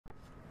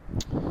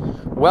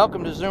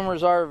Welcome to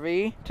Zoomer's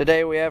RV.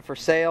 Today we have for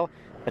sale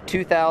a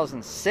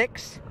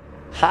 2006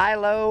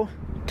 HILO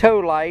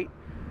Towlite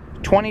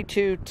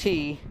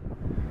 22T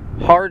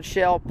hard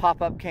shell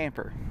pop-up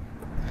camper.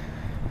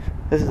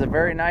 This is a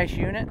very nice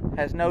unit,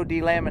 has no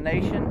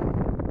delamination,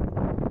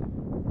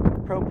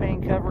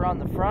 propane cover on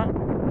the front,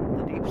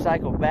 the deep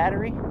cycle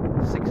battery,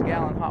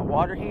 6-gallon hot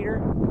water heater,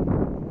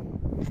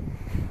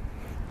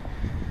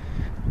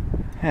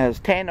 has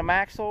tandem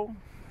axle,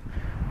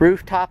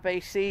 rooftop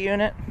AC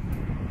unit.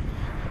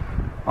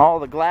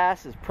 All the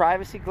glass is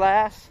privacy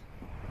glass,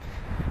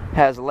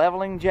 has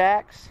leveling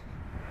jacks,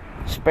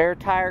 spare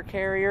tire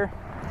carrier,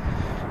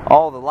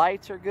 all the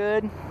lights are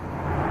good.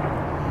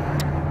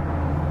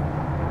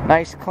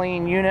 Nice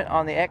clean unit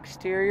on the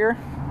exterior.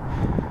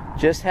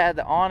 Just had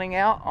the awning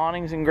out,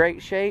 awning's in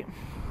great shape.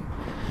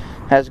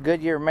 Has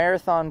Goodyear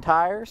Marathon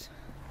tires.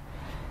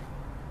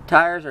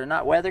 Tires are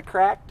not weather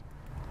cracked,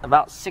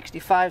 about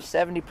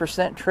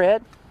 65-70%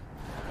 tread.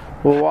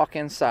 We'll walk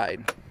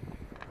inside.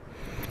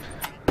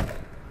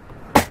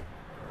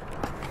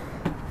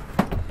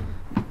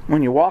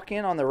 When you walk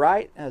in on the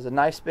right, it has a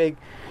nice big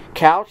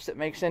couch that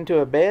makes into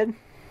a bed.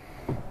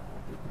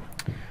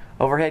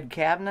 Overhead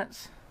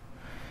cabinets,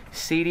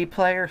 CD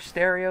player,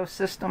 stereo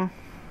system.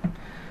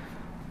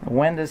 The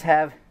windows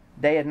have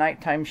day and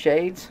nighttime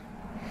shades.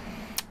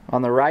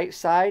 On the right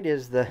side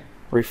is the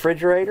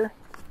refrigerator.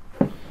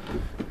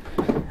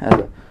 Has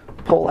a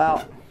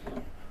pull-out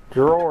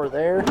drawer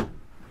there.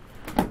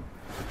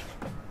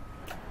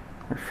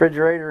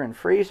 Refrigerator and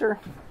freezer.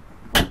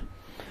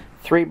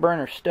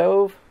 3-burner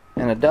stove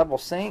and a double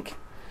sink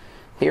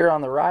here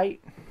on the right.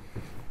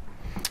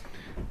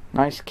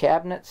 Nice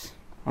cabinets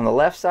on the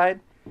left side.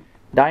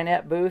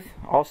 Dinette booth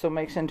also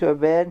makes into a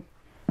bed.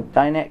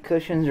 Dinette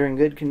cushions are in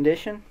good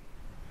condition.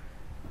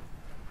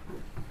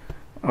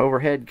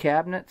 Overhead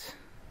cabinets.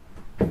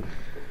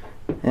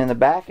 In the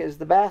back is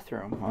the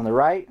bathroom. On the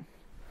right,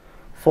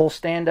 full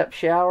stand-up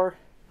shower,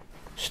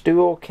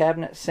 stool,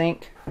 cabinet,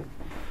 sink,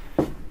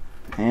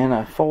 and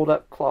a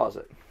fold-up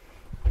closet.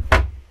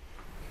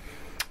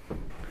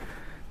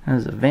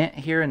 There's a vent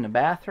here in the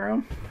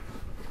bathroom.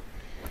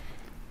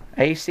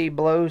 AC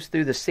blows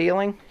through the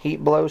ceiling,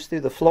 heat blows through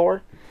the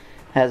floor.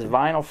 Has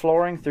vinyl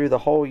flooring through the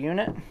whole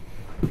unit.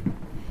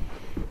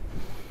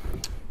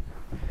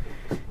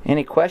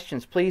 Any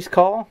questions, please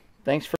call. Thanks for